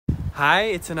Hi,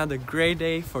 it's another great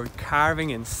day for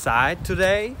carving inside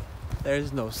today. There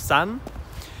is no sun,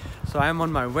 so I'm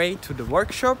on my way to the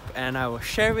workshop and I will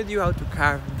share with you how to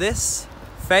carve this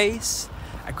face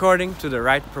according to the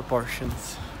right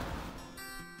proportions.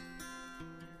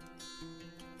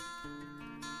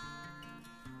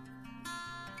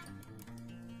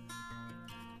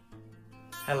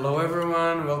 Hello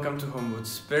everyone, welcome to Homewood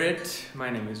Spirit. My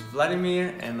name is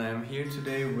Vladimir and I'm here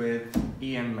today with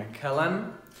Ian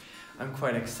McKellen. I'm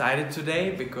quite excited today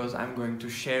because I'm going to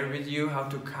share with you how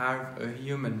to carve a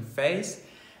human face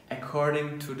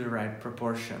according to the right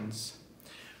proportions.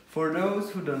 For those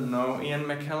who don't know Ian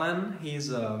McKellen, he's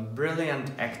a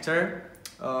brilliant actor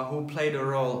who played the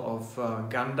role of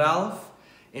Gandalf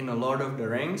in The Lord of the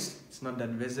Rings. It's not that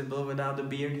visible without the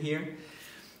beard here,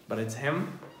 but it's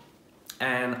him.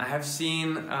 And I have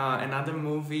seen another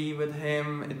movie with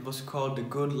him. It was called The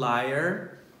Good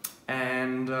Liar.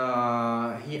 And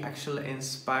he actually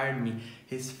inspired me.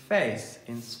 His face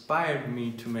inspired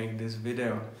me to make this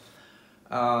video.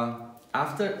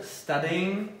 After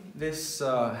studying this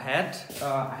head,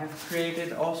 I have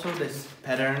created also this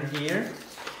pattern here,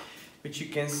 which you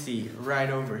can see right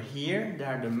over here. There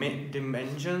are the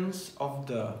dimensions of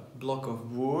the block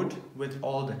of wood with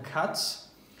all the cuts.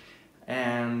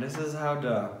 And this is how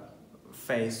the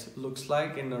face looks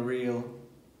like in the real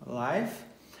life.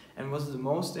 And what's the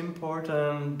most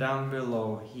important down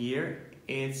below here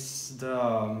is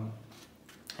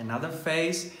another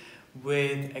face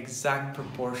with exact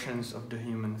proportions of the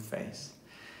human face.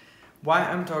 Why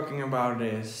I'm talking about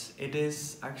this? It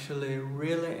is actually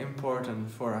really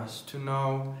important for us to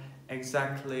know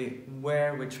exactly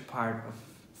where which part of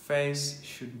face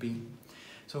should be.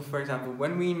 So for example,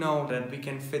 when we know that we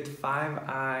can fit 5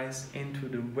 eyes into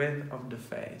the width of the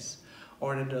face,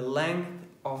 or that the length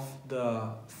of the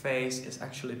face is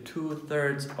actually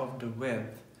 2/3 of the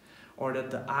width, or that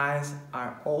the eyes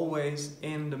are always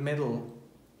in the middle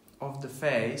of the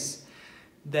face,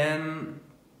 then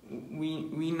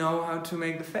we know how to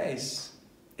make the face.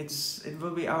 It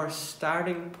will be our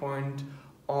starting point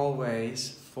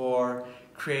always for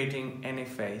creating any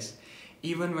face.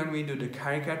 Even when we do the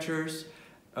caricatures,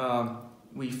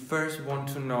 we first want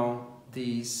to know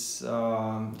these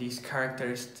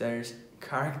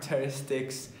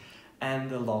characteristics and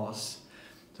the laws.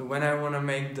 So when I want to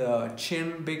make the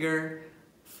chin bigger,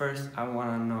 first I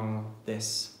want to know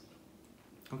this.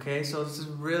 Okay, so this is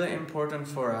really important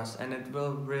for us and it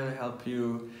will really help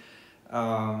you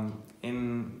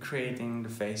in creating the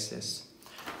faces.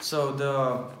 So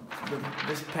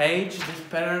this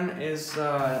pattern is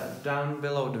down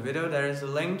below the video. There is a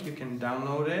link, you can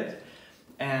download it.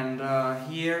 And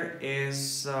here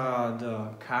is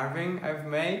the carving I've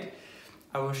made.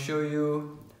 I will show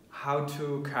you how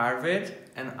to carve it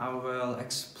and I will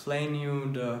explain you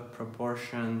the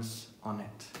proportions on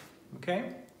it. Okay?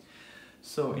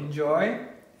 So enjoy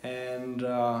and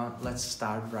let's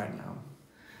start right now.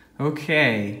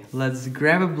 Okay, let's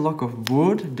grab a block of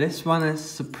wood. This one is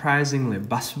surprisingly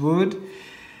basswood,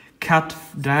 cut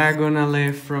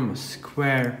diagonally from a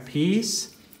square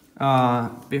piece.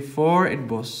 Before it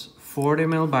was 40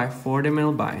 mm by 40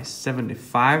 mm by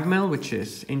 75 mm, which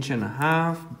is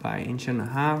 1.5 by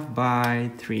 1.5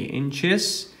 by 3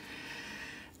 inches.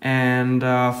 And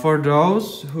for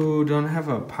those who don't have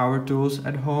power tools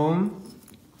at home,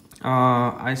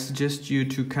 I suggest you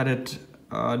to cut it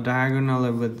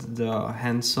diagonally with the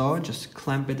handsaw. Just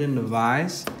clamp it in the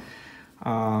vise.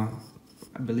 I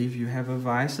believe you have a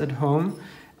vise at home,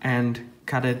 and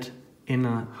cut it in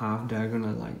a half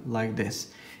diagonal like this.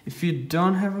 If you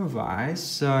don't have a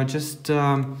vise, just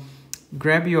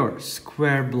grab your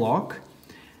square block,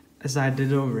 as I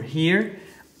did over here,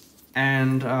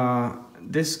 and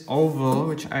this oval,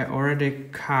 which I already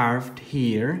carved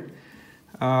here,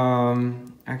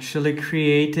 actually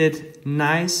created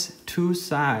nice 2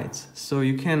 sides. So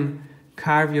you can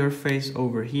carve your face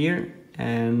over here,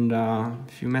 and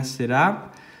if you mess it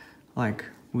up, like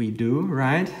we do,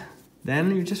 right?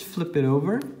 Then you just flip it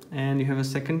over and you have a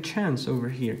second chance over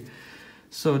here.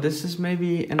 So this is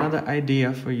maybe another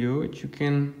idea for you, which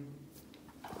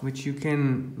you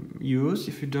can use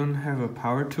if you don't have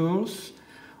power tools,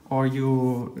 or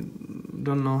you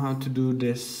don't know how to do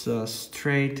this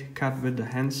straight cut with the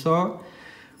handsaw.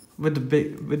 With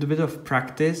a bit of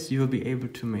practice, you will be able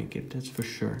to make it, that's for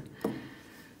sure.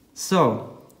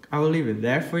 So I will leave it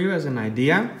there for you as an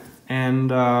idea,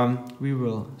 and we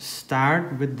will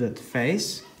start with the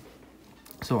face.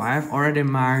 So I have already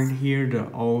marked here the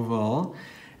oval,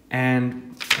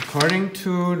 and according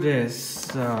to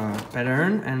this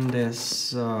pattern and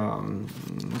this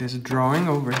drawing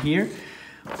over here,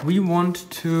 we want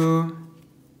to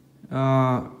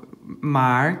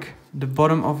mark the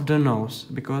bottom of the nose,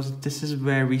 because this is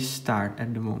where we start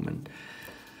at the moment.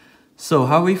 So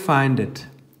how we find it?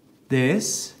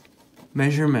 This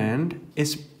measurement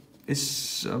is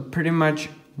pretty much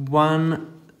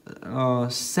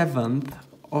 1/7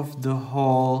 of the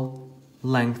whole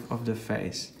length of the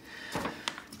face.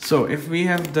 So if we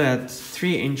have that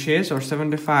 3 inches or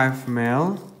 75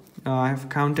 mil, I've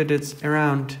counted it's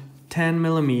around 10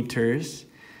 millimeters.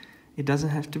 It doesn't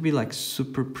have to be like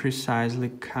super precisely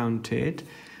counted,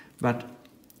 but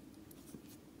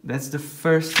that's the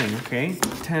first thing, okay?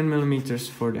 10 millimeters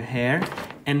for the hair.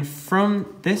 And from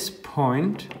this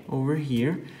point over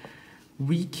here,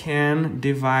 we can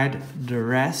divide the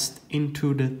rest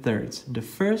into the thirds. The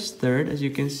first third, as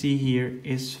you can see here,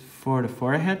 is for the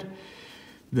forehead.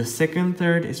 The second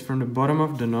third is from the bottom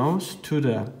of the nose to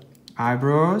the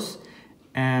eyebrows,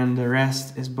 and the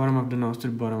rest is bottom of the nose to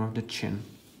the bottom of the chin.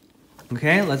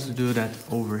 Okay, let's do that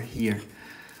over here.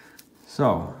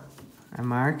 So I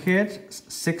mark it.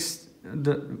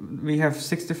 We have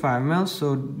 65 mils,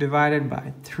 so divided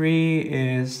by 3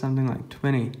 is something like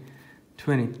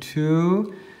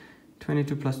 22.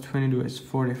 22 plus 22 is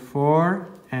 44,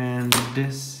 and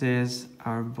this is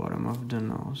our bottom of the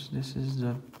nose. This is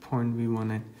the point we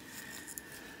wanted.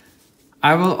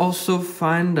 I will also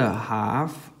find the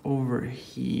half over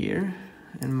here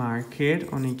and mark it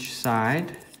on each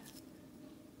side,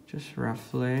 just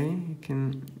roughly. You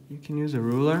can use a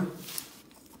ruler,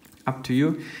 up to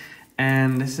you.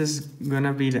 And this is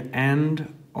gonna be the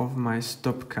end of my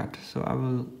stop cut. So I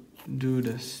will do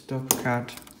the stop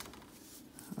cut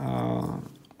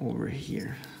over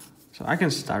here. So I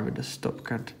can start with the stop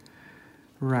cut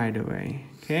right away.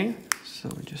 Okay, so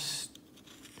just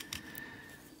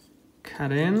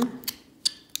cut in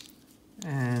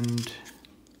and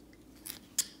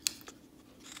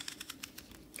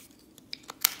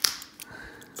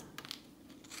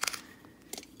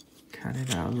cut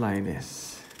it out like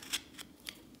this.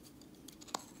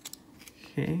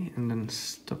 Okay, and then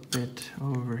stop it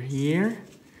over here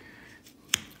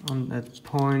on that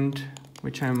point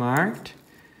which I marked,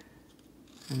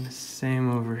 and the same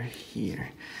over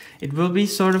here. It will be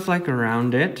sort of like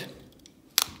around it.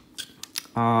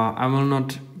 I will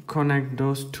not connect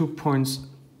those 2 points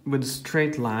with a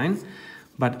straight line,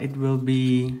 but it will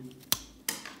be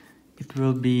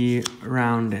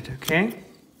rounded, okay?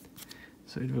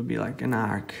 So it will be like an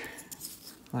arc,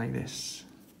 like this.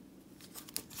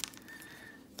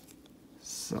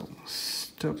 So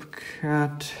stop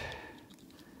cut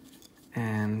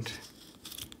and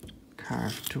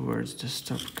carve towards the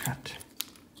stop cut.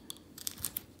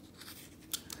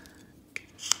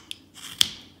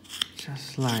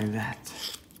 Just like that.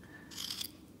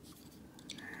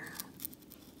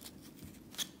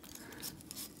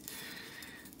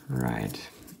 Right,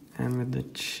 and with the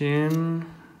chin,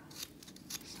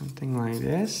 something like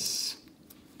this.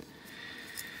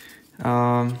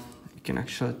 You can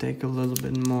actually take a little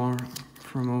bit more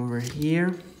from over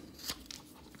here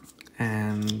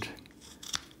and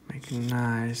make a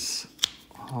nice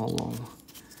hollow.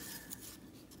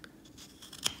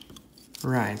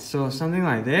 Right, so something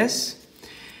like this.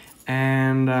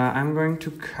 And I'm going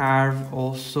to carve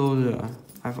also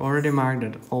I've already marked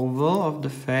that oval of the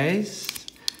face.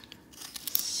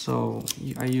 So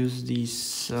I use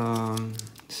these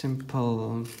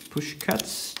simple push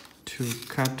cuts to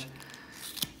cut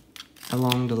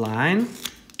along the line.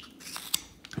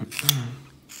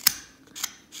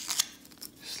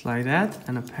 Just like that,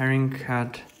 and a paring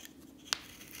cut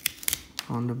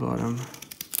on the bottom.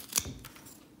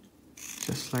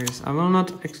 Just like this. I will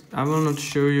not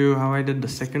show you how I did the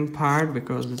second part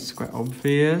because it's quite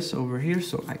obvious over here.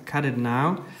 So I cut it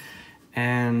now,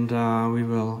 and we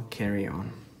will carry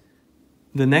on.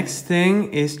 The next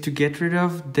thing is to get rid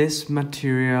of this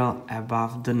material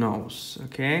above the nose.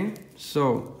 Okay,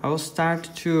 so I will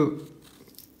start to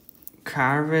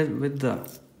carve it with the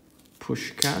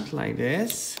push cut like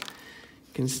this.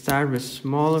 You can start with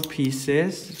smaller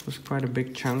pieces. This was quite a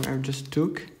big chunk I just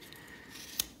took.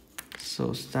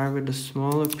 So start with the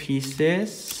smaller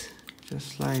pieces,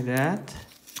 just like that.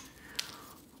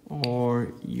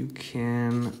 Or you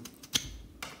can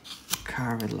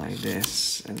carve it like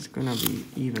this. It's gonna be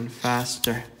even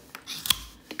faster.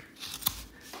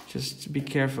 Just be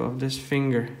careful of this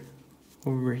finger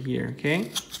over here,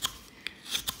 okay?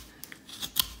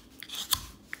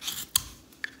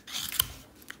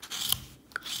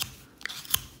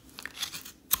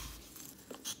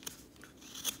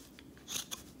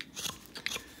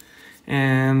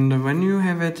 And when you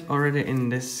have it already in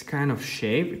this kind of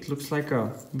shape, it looks like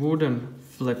a wooden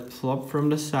flip-flop from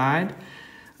the side.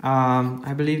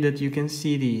 I believe that you can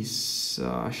see these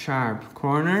sharp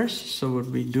corners. So what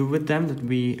we do with them, that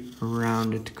we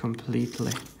round it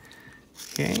completely.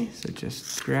 Okay, so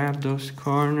just grab those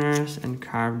corners and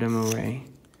carve them away.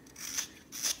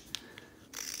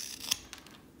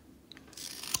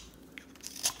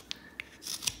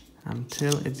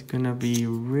 Until it's gonna be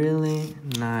really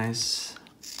nice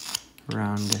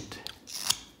rounded.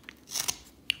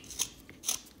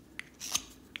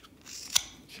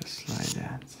 Just like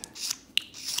that.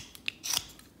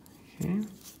 Okay,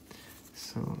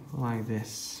 so like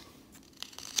this.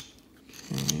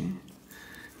 Okay,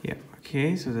 yeah,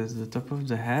 okay, so that's the top of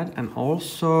the head, and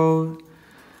also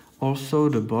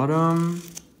the bottom.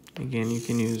 Again, you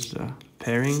can use the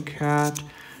paring cut.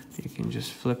 You can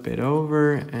just flip it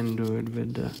over and do it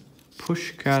with the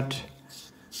push cut.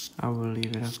 I will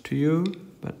leave it up to you,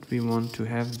 but we want to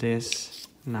have this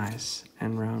nice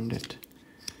and rounded.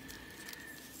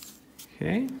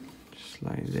 Okay, just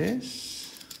like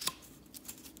this.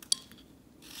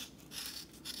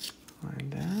 Like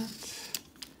that.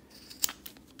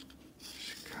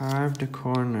 Just carve the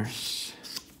corners.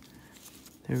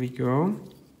 There we go.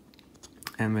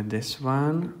 And with this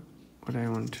one, what I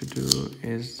want to do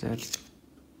is that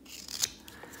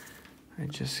I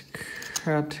just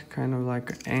cut kind of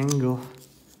like an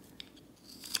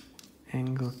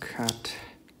angle cut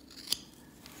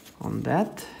on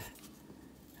that.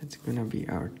 It's gonna be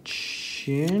our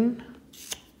chin.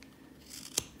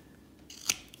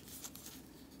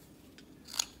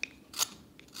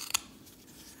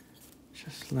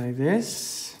 Just like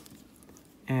this.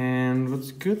 And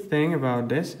what's good thing about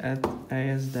this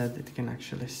is that it can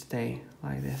actually stay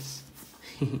like this.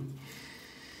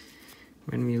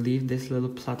 When we leave this little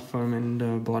platform in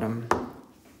the bottom.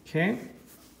 Okay.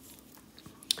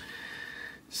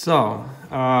 So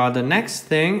the next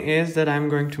thing is that I'm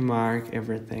going to mark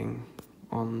everything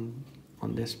on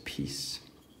this piece.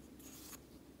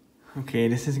 Okay,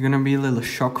 this is gonna be a little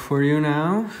shock for you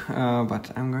now, but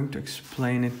I'm going to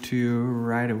explain it to you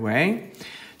right away.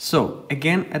 So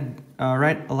again,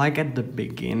 right like at the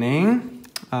beginning,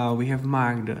 we have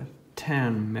marked the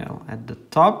 10 mil at the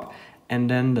top, and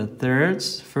then the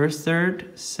thirds, first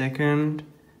third, second,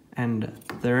 and the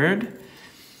third.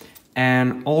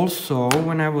 And also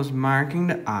when I was marking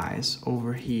the eyes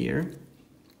over here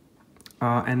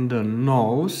and the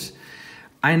nose,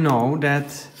 I know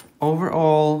that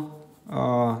overall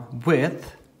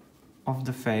width of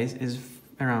the face is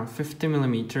around 50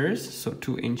 millimeters, so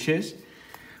 2 inches,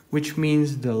 which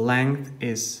means the length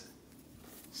is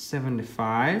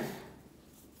 75,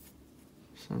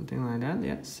 something like that,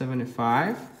 yeah,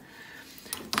 75.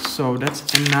 So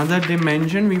that's another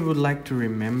dimension we would like to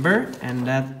remember, and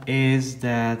that is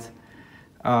that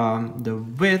the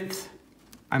width,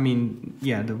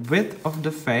 the width of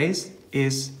the face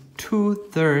is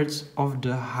 2/3 of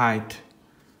the height.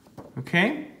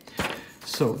 Okay,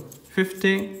 so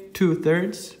 50,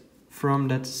 2/3 from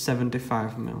that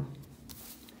 75 mil.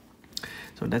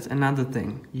 So that's another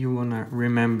thing you wanna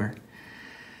remember.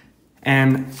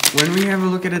 And when we have a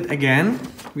look at it again,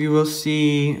 we will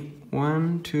see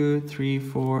 1, 2, 3,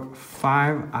 4,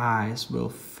 5 eyes will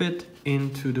fit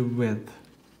into the width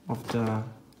of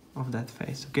that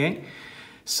face. Okay,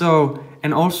 so,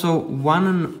 and also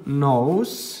one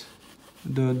nose,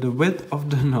 the width of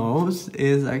the nose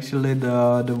is actually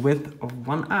the width of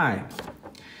one eye.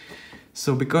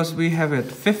 So because we have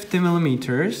it 50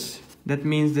 millimeters, that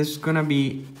means this is gonna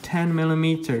be 10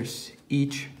 millimeters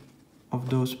each of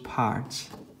those parts.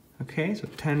 Okay, so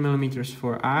 10 millimeters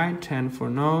for eye, 10 for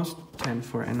nose, 10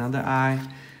 for another eye,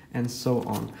 and so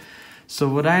on. So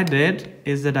what I did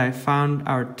is that I found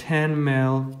our 10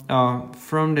 mil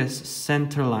from this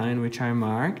center line which I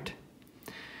marked.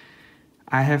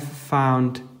 I have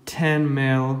found 10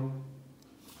 mil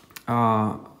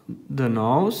the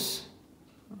nose,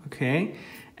 okay,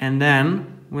 and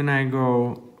then when I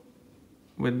go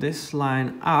with this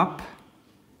line up,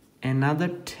 another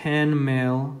 10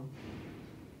 mil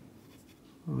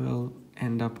will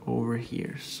end up over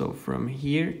here. So from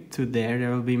here to there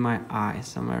will be my eye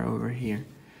somewhere over here.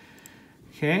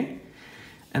 Okay,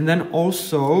 and then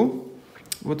also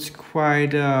what's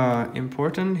quite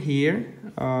important here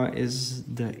is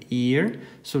the ear.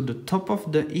 So the top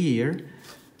of the ear,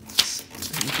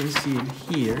 you can see it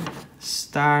here,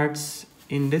 starts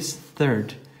in this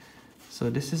third. So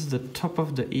this is the top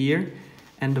of the ear,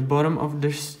 and the bottom of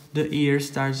the ear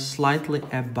starts slightly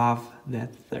above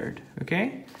that third.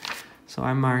 Okay, so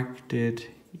I marked it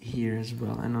here as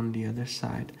well, and on the other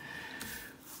side.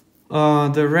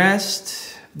 The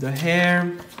rest, the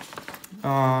hair,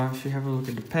 if you have a look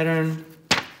at the pattern,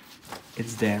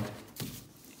 it's there.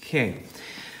 Okay,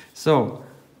 So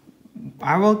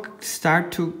I will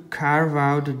start to carve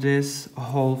out this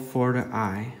hole for the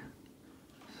eye.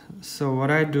 So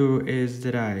what I do is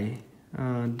that I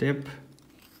dip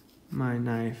my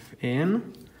knife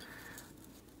in,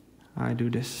 I do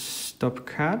this stop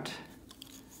cut,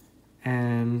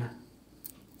 and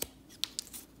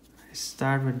I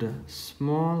start with a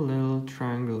small little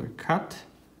triangular cut,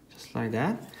 just like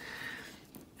that,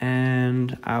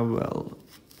 and I will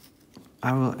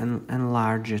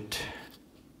enlarge it.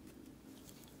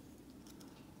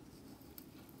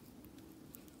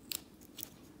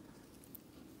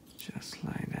 Just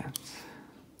like that.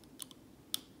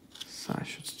 So I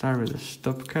should start with a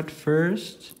stop cut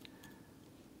first,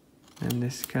 and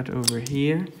this cut over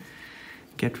here,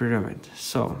 get rid of it.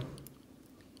 So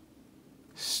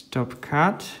stop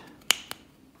cut,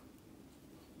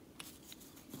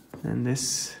 and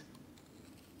this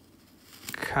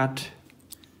cut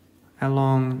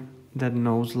along that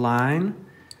nose line,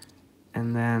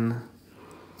 and then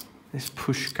this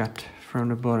push cut from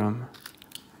the bottom.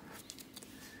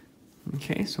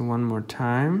 Okay, so one more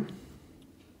time.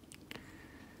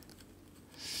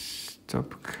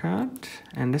 Stop cut,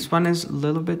 and this one is a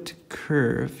little bit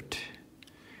curved.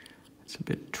 It's a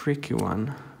bit tricky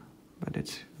one, but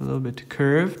it's a little bit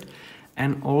curved,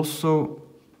 and also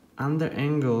under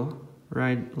angle,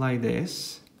 right like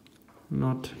this,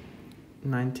 not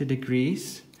 90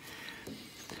 degrees.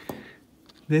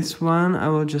 This one I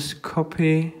will just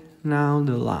copy now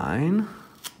the line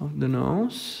of the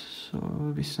nose. So it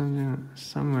will be something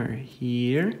somewhere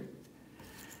here,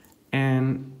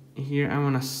 and here I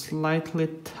want to slightly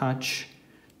touch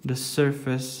the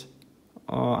surface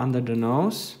under the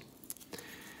nose,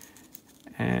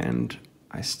 and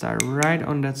I start right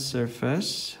on that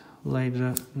surface, lay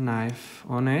the knife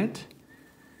on it,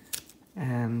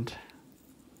 and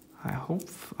I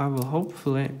will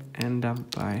hopefully end up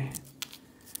by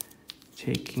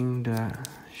taking the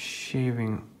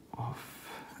shaving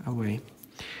away.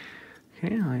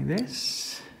 Okay, like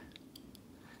this,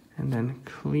 and then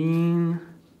clean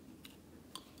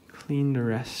the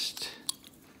rest.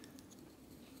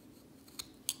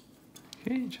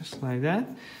 Okay, just like that.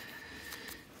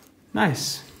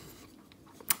 Nice.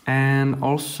 And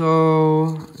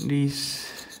also these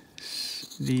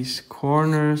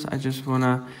corners, I just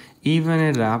wanna even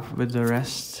it up with the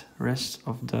rest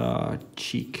of the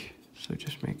cheek. So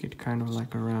just make it kind of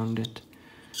like around it.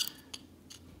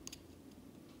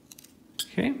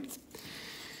 Okay,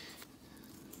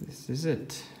 this is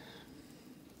it.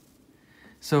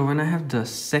 So when I have the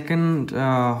second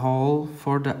hole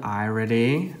for the eye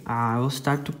ready, I will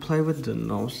start to play with the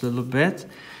nose a little bit.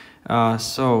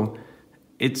 So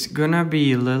it's gonna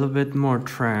be a little bit more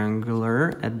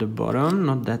triangular at the bottom,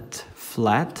 not that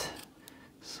flat.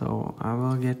 So I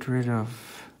will get rid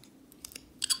of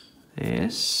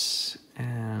this,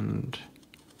 and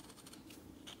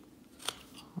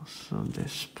also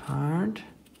this part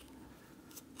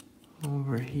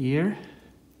over here,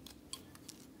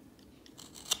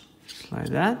 just like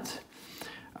that.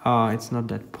 It's not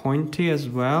that pointy as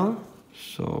well,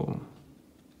 so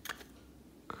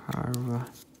carve a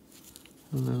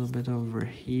little bit over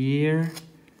here,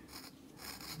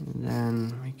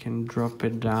 then we can drop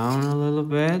it down a little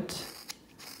bit.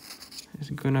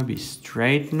 It's gonna be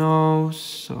straight nose,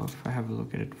 so if I have a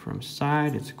look at it from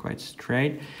side, it's quite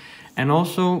straight. And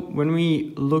also, when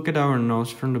we look at our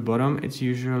nose from the bottom, it's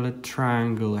usually a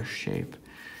triangular shape.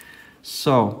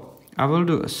 So I will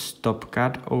do a stop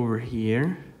cut over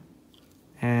here,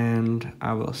 and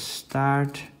I will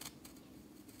start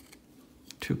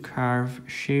to carve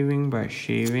shaving by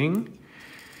shaving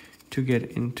to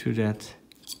get into that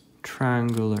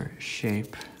triangular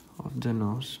shape of the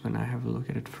nose. When I have a look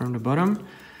at it from the bottom,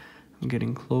 I'm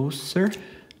getting closer.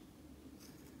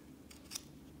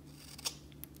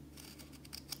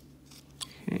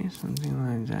 Okay, something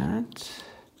like that.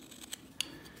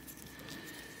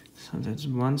 So that's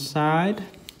one side,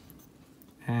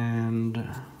 and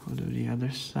we'll do the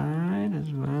other side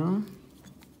as well.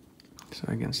 So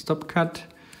again, stop cut,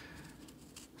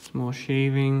 small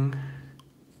shaving,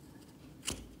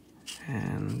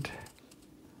 and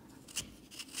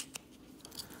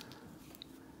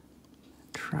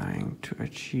trying to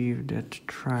achieve that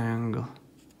triangle.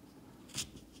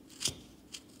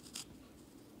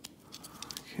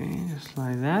 Okay, just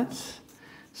like that.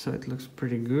 So it looks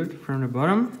pretty good from the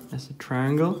bottom as a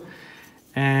triangle.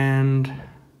 And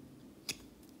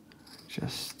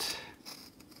just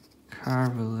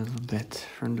carve a little bit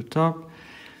from the top.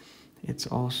 It's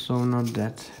also not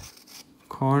that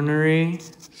cornery,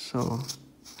 so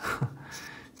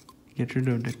get rid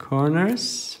of the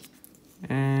corners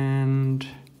and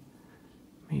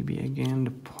maybe again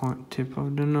the tip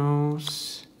of the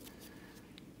nose.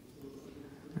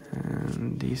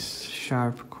 And these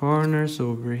sharp corners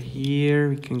over here,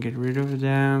 we can get rid of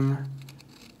them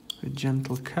with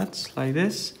gentle cuts like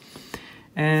this.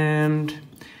 And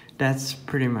that's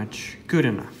pretty much good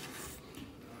enough.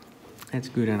 It's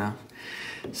good enough.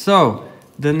 So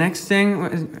the next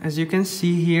thing, as you can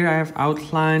see here, I have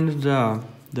outlined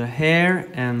the hair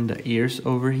and the ears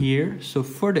over here. So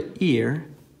for the ear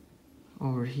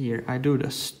over here, I do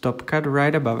the stop cut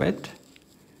right above it.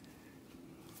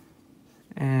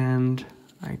 And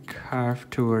I carve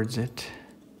towards it.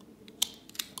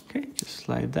 Okay, just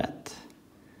like that.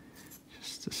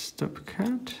 Just a stop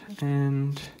cut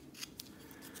and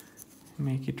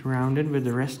make it rounded with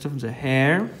the rest of the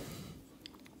hair.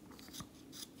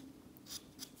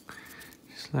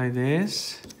 Just like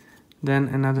this. Then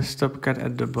another stop cut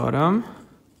at the bottom.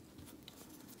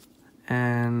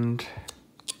 And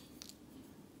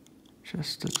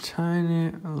just a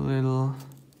tiny little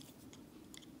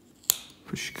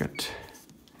push cut.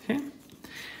 Okay,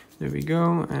 there we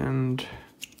go, and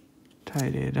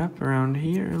tidy it up around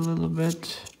here a little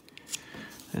bit.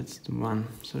 That's the one.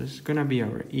 So it's gonna be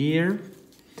our ear.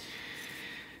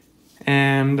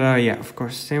 And yeah, of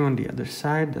course, same on the other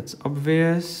side, that's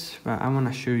obvious. But I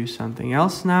wanna show you something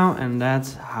else now, and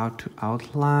that's how to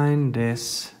outline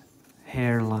this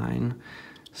hairline.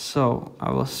 So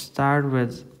I will start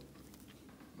with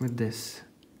this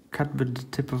cut with the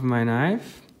tip of my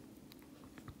knife.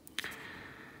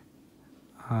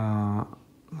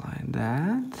 Like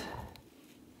that,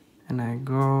 and I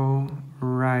go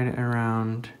right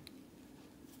around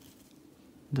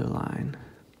the line.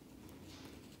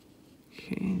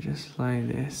 Okay, just like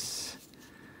this.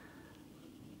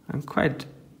 I'm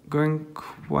going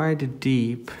quite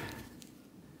deep,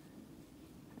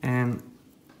 and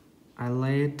I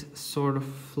lay it sort of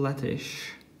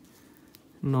flattish,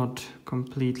 not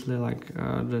completely like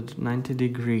the 90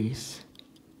 degrees.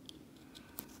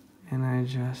 And I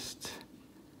just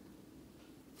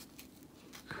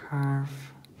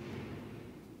carve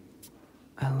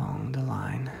along the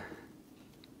line,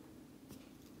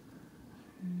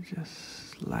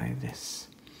 just like this.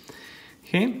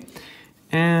 Okay,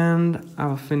 and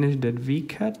I'll finish that V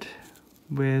cut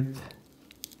with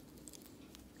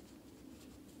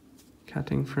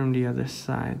cutting from the other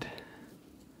side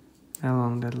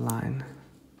along that line.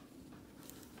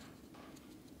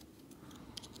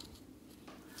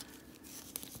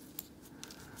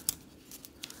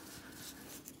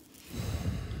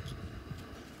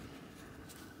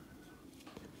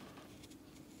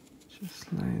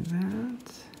 Just like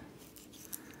that.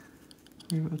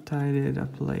 We will tidy it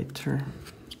up later.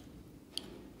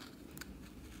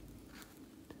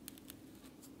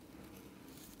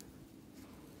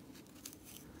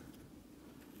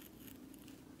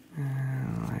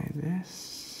 And like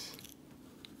this.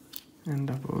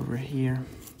 And up over here.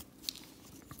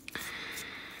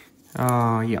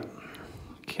 Yeah.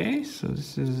 Okay, so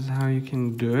this is how you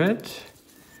can do it.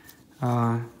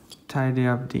 Tidy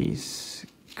up these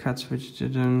cuts which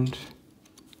didn't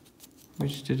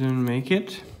make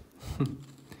it.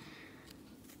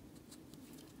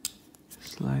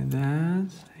 Just like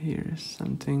that. Here's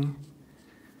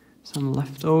some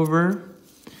leftover.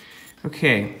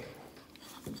 Okay.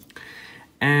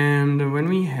 And when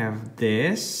we have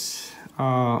this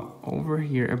over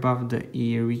here above the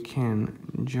ear, we can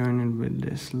join it with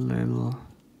this little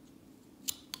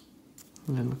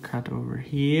cut over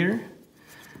here.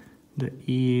 The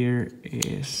ear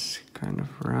is kind of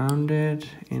rounded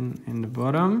in the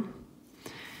bottom,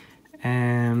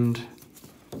 and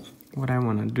what I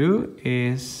want to do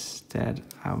is that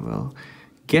I will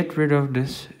get rid of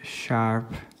this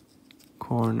sharp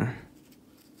corner,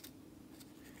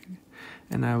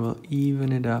 and I will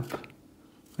even it up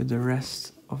with the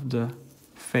rest of the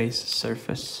face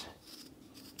surface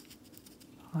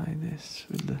like this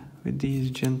with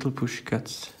these gentle push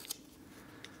cuts.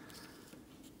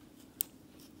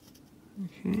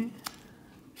 Okay,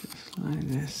 just like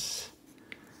this,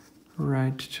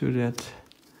 right to that.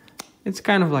 It's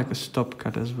kind of like a stop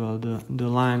cut as well, the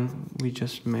line we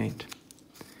just made.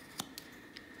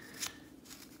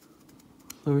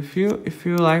 So if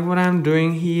you like what I'm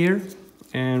doing here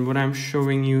and what I'm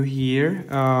showing you here,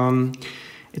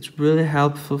 it's really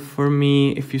helpful for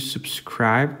me if you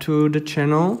subscribe to the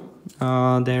channel.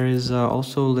 There is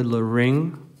also a little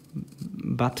ring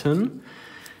button.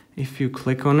 If you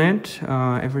click on it,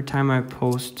 every time I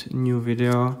post new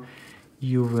video,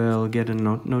 you will get a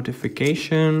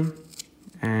notification,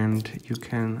 and you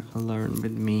can learn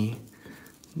with me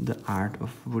the art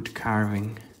of wood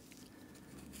carving.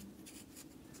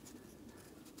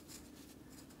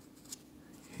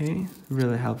 Okay,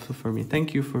 really helpful for me.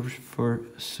 Thank you for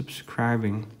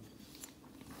subscribing.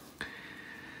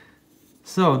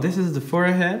 So this is the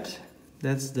forehead,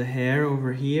 that's the hair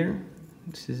over here,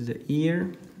 this is the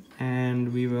ear,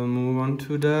 and we will move on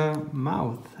to the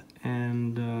mouth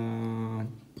and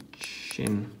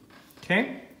chin.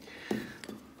 Okay?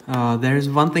 There's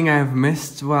one thing I've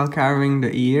missed while carving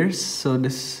the ears. So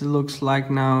this looks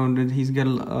like now that he's got a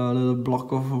little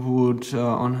block of wood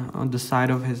on the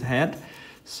side of his head.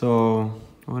 So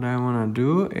what I want to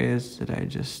do is that I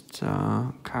just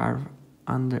carve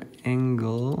under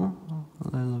angle a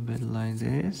little bit like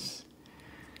this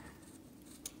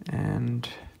and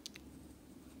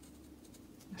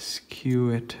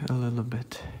skew it a little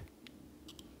bit.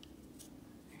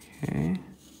 Okay.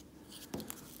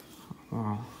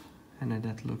 Wow, and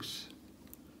that looks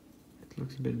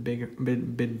a bit bigger,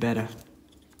 bit better.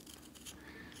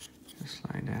 Just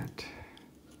like that.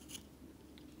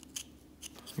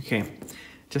 Okay,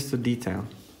 just a detail.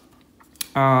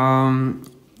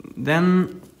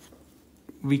 Then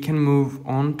we can move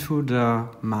on to the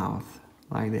mouth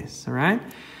like this, all right?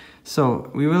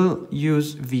 So we will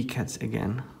use V-cuts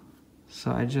again.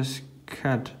 So I just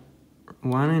cut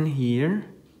one in here,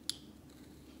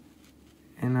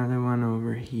 another one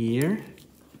over here,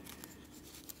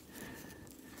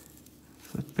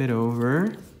 flip it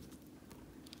over,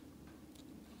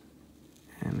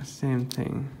 and the same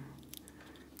thing.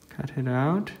 Cut it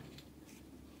out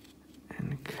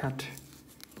and cut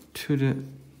to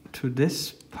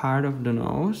this part of the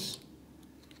nose,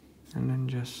 and then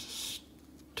just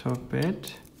stop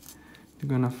it. It's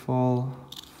gonna fall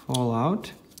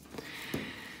out.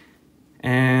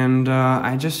 And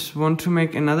I just want to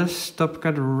make another stop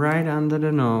cut right under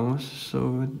the nose.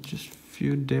 So with just a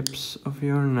few dips of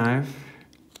your knife,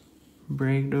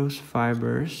 break those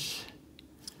fibers.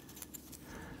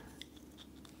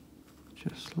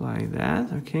 Just like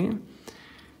that, okay.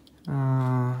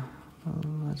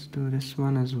 Let's do this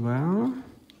one as well.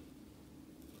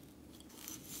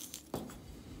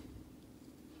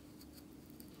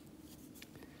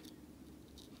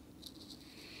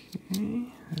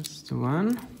 Okay, that's the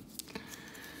one.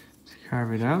 Let's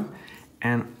carve it out.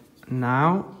 And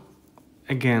now,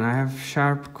 again, I have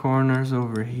sharp corners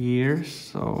over here,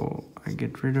 so I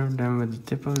get rid of them with the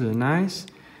tip of the knife.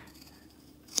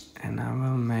 And I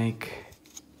will make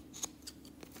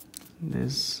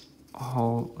this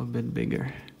hole a bit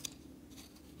bigger.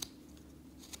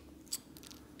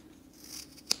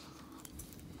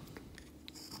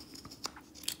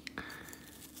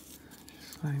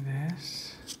 Just like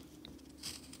this.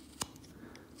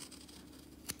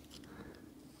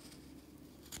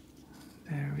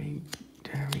 There we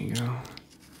go.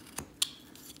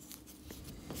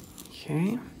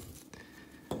 Okay.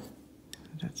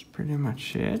 That's pretty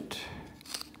much it.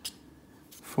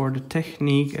 For the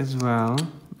technique as well,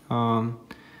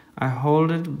 I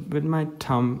hold it with my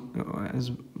thumb,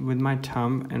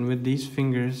 and with these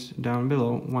fingers down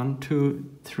below, 1, 2,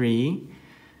 3,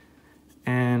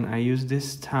 and I use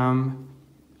this thumb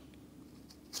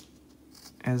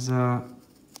as a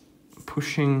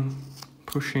pushing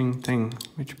thing,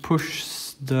 which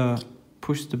pushes the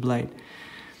blade,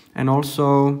 and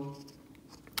also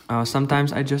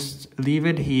sometimes I just leave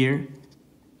it here,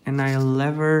 and I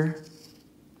lever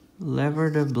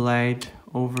the blade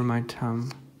over my thumb.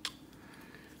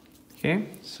 Okay,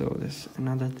 so this is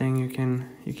another thing you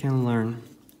can learn.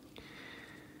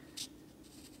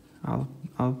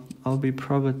 I'll be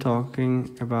probably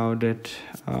talking about it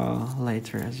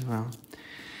later as well.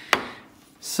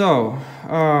 So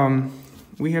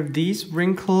we have these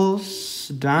wrinkles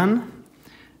done.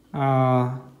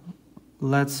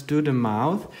 Let's do the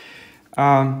mouth.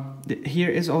 Here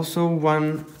is also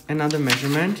another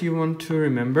measurement you want to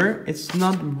remember. It's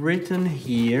not written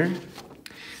here.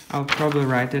 I'll probably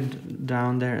write it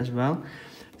down there as well.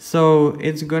 So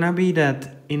it's gonna be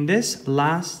that in this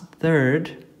last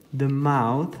third, the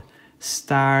mouth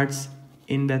starts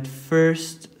in that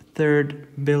first third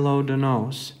below the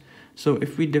nose. So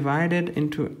if we divide it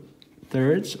into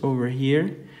thirds over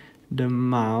here, the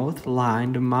mouth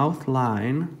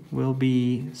line will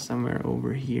be somewhere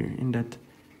over here in that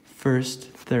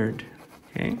first third,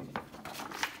 okay?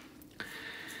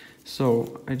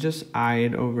 So I just eye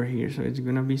it over here, so it's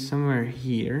gonna be somewhere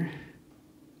here.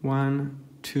 1,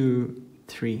 2,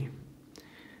 3.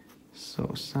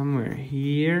 So somewhere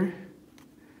here,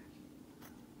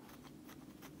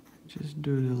 just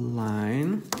do the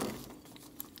line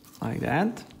like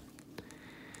that,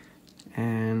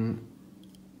 and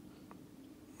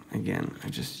again, I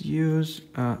just use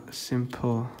a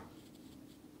simple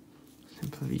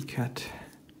V-cut.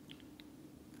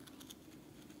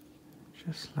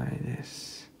 just like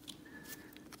this.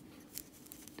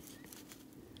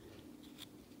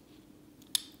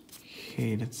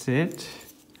 Okay, that's it.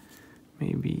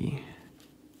 Maybe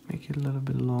make it a little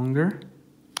bit longer.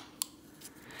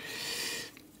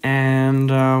 And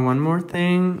one more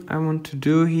thing I want to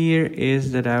do here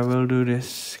is that I will do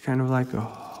this kind of like a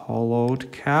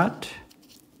hollowed cut.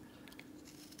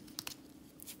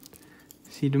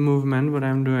 See the movement, what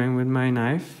I'm doing with my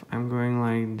knife? I'm going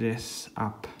like this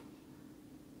up,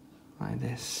 like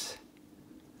this.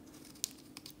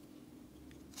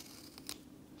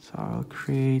 So I'll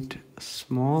create a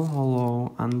small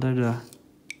hollow under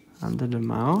the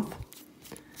mouth,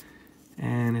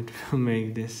 and it will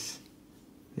make this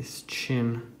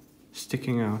chin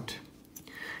sticking out.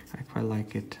 I quite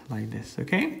like it like this,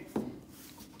 okay?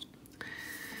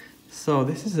 So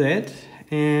this is it,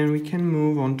 and we can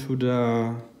move on to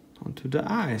the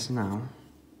eyes now.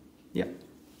 Yeah.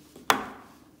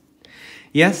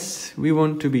 Yes, we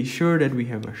want to be sure that we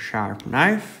have a sharp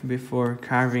knife before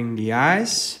carving the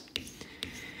eyes.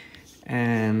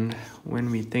 And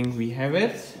when we think we have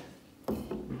it,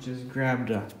 we just grab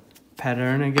the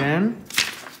pattern again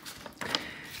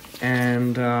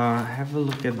and have a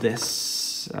look at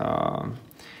this.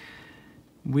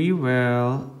 We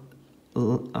will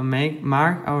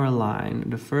mark our line,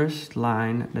 the first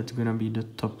line that's gonna be the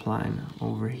top line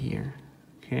over here.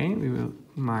 Okay, we will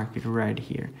mark it right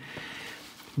here.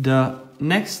 The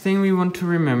next thing we want to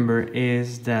remember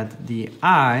is that the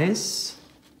eyes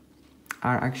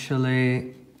are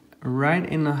actually right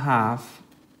in a half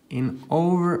in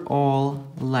overall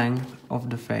length of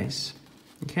the face.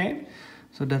 Okay,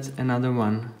 so that's another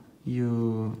one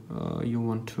you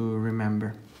want to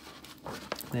remember.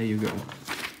 There you go.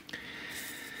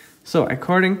 So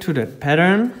according to that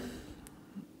pattern,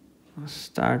 I'll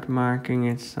start marking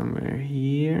it somewhere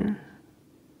here.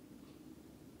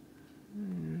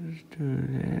 Just do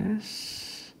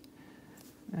this,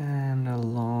 and a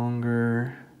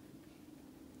longer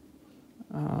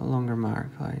mark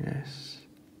like this.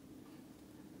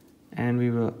 And we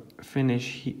will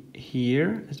finish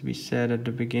here, as we said at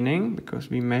the beginning, because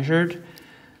we measured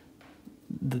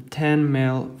the 10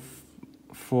 mil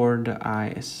for the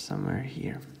eyes somewhere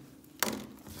here.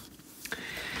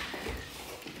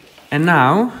 And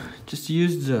now, just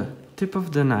use the tip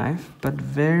of the knife, but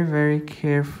very, very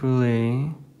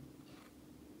carefully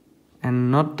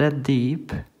and not that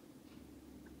deep,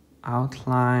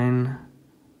 outline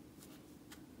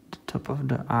the top of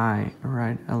the eye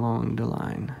right along the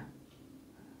line.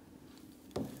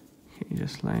 Okay,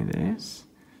 just like this.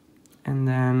 And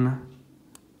then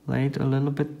lay it a little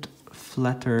bit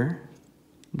flatter,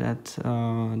 that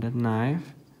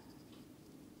knife,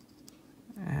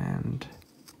 and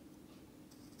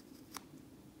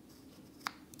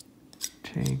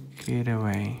take it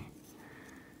away.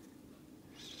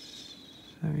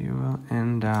 So you will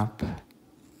end up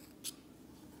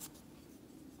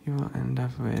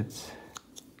with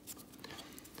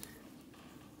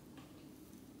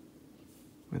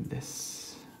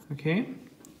this, okay?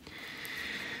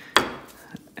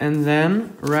 And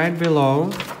then right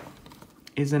below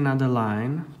is another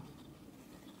line.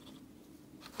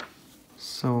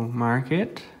 So mark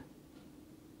it.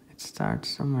 It starts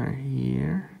somewhere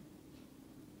here.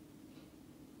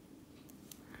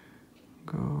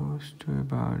 Goes to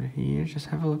about here. Just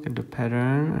have a look at the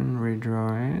pattern and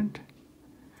redraw it.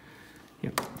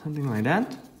 Yep, something like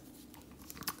that.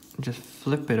 Just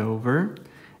flip it over,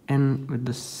 and with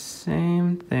the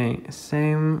same thing,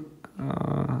 same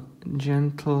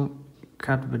gentle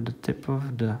cut with the tip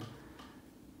of the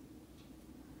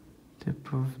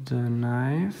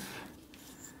knife,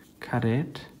 cut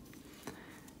it,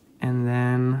 and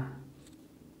then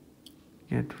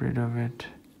get rid of it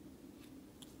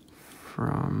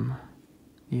from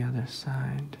the other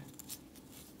side.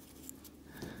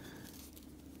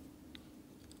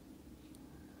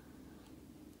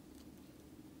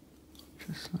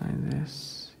 Just like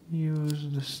this. Use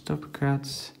the stop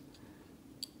cuts.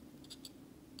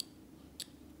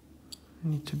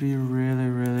 You need to be really,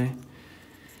 really,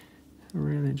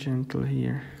 really gentle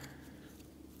here.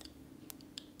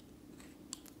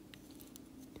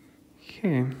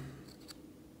 Okay.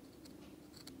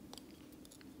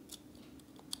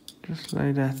 Just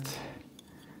like that.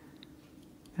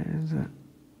 There's a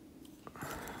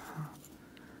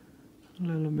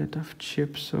little bit of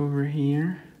chips over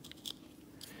here.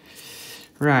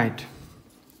 Right.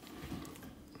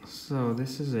 So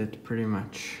this is it, pretty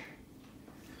much.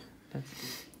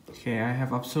 Okay, I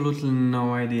have absolutely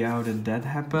no idea how did that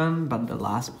happen, but the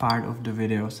last part of the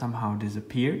video somehow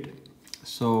disappeared.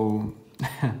 So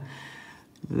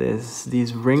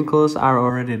these wrinkles are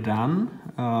already done,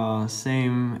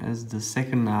 same as the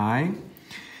second eye.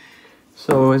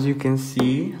 So as you can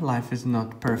see, life is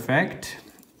not perfect.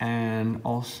 And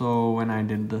also when I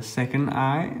did the second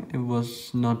eye, it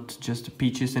was not just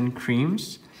peaches and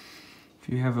creams. If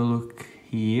you have a look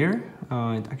here,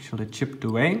 it actually chipped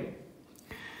away.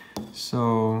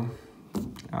 So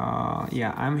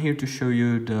yeah, I'm here to show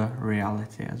you the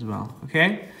reality as well,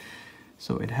 okay?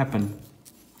 So it happened.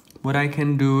 What I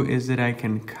can do is that I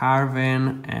can carve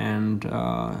in and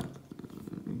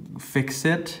fix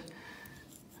it,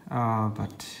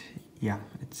 but yeah,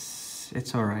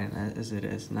 it's all right as it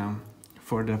is now.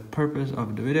 For the purpose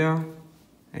of the video,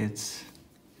 it's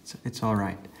all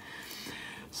right.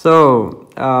 So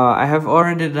I have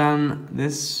already done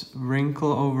this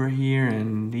wrinkle over here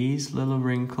and these little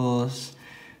wrinkles,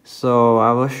 so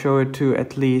I will show it to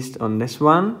at least on this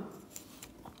one.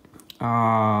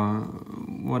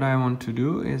 What I want to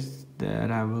do is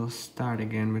that I will start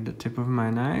again with the tip of my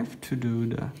knife to do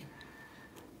the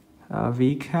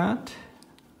V-cut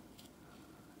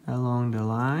along the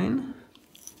line,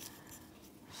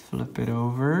 flip it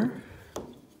over.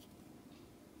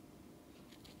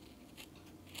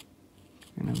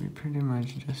 Gonna be pretty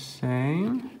much the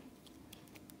same,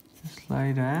 just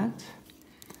like that.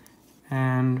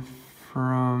 And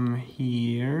from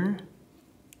here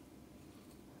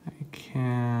I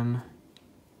can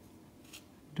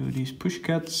do these push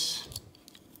cuts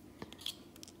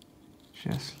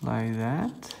just like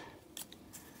that,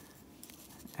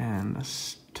 and a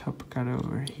stop cut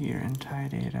over here and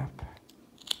tidy it up.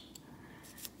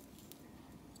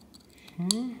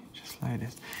 Okay, just like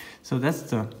this. So that's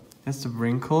the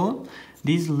wrinkle.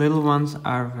 These little ones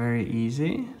are very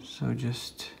easy, so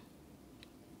just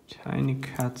tiny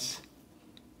cuts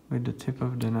with the tip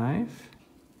of the knife.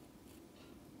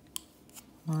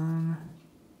 1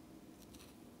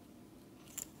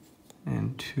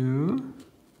 and 2.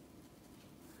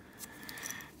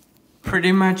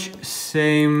 Pretty much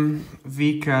same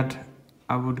V-cut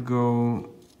I would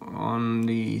go on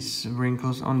these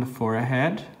wrinkles on the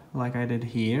forehead like I did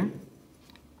here.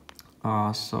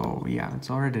 So yeah, it's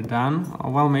already done.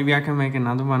 Well, maybe I can make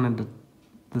another one and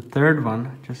the third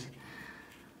one. Just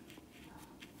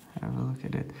have a look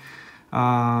at it.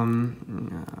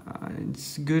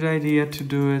 It's a good idea to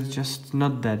do it just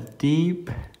not that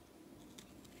deep,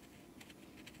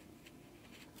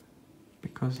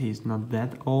 because he's not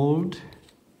that old.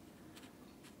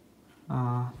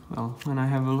 Well, when I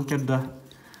have a look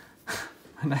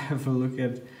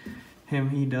at him,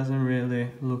 he doesn't really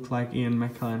look like Ian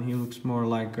McKellen. He looks more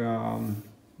like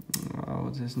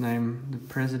what's his name, the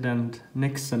President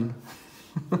Nixon.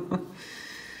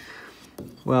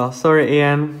 Well, sorry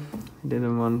Ian, I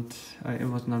didn't want, it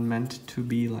was not meant to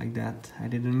be like that. I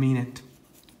didn't mean it.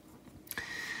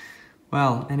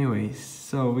 Well, anyways,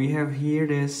 so we have here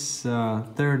this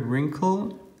third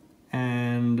wrinkle,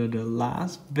 and the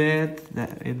last bit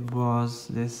that it was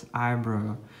this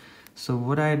eyebrow. So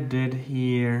what I did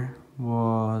here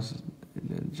was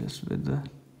just with the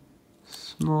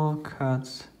small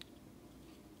cuts,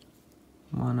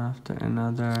 one after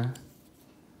another,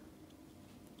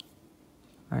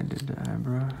 I did the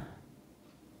eyebrow.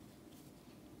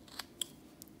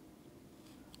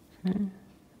 Okay,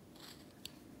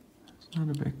 it's not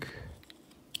a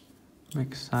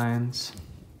big science.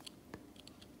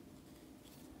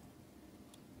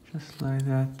 Just like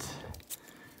that.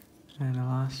 And the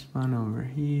last one over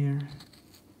here.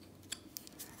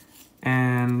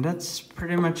 And that's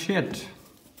pretty much it.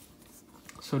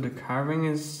 So the carving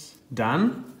is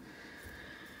done.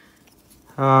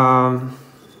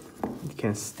 It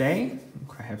can stay. I'm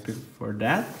quite happy for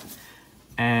that.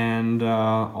 And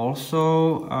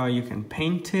also you can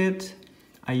paint it.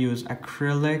 I use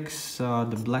acrylics,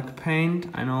 the black paint.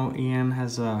 I know Ian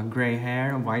has gray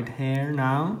hair, white hair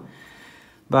now.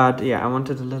 But yeah, I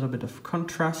wanted a little bit of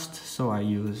contrast, so I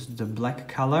used the black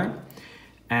color.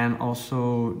 And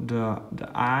also the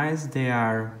eyes, they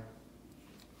are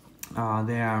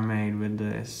made with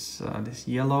this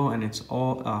yellow, and it's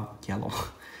all yellow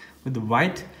with the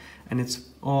white, and it's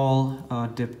all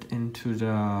dipped into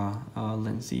the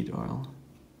linseed oil.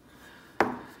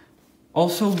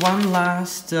 Also, one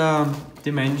last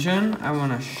dimension I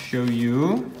want to show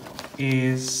you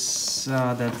is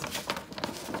that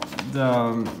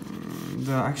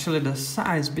actually the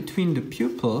size between the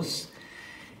pupils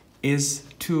is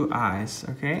 2 eyes.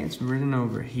 Okay, it's written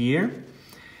over here.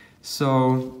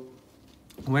 So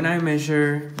when I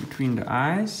measure between the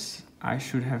eyes, I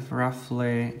should have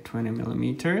roughly 20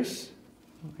 millimeters,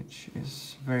 which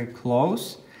is very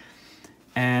close.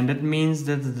 And that means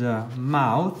that the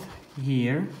mouth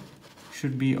here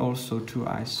should be also 2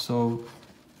 eyes, so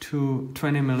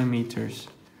 20 millimeters,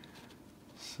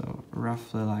 so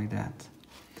roughly like that.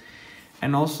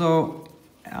 And also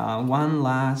one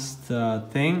last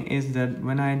thing is that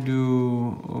when I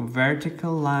do a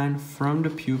vertical line from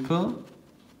the pupil,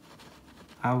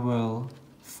 I will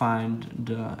find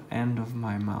the end of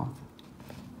my mouth.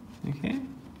 Okay,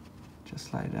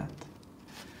 just like that.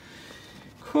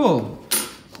 Cool.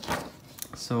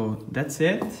 So that's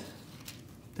it.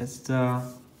 That's the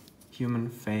human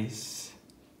face.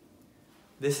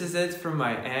 This is it from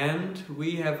my end.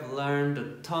 We have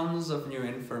learned tons of new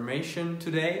information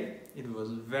today. It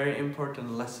was a very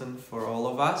important lesson for all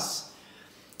of us.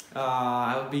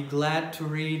 I'll be glad to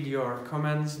read your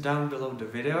comments down below the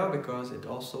video because it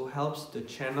also helps the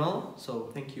channel. So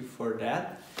thank you for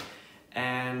that.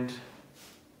 And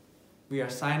we are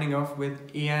signing off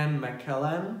with Ian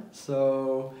McKellen.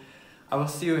 So I will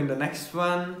see you in the next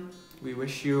one. We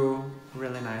wish you a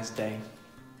really nice day.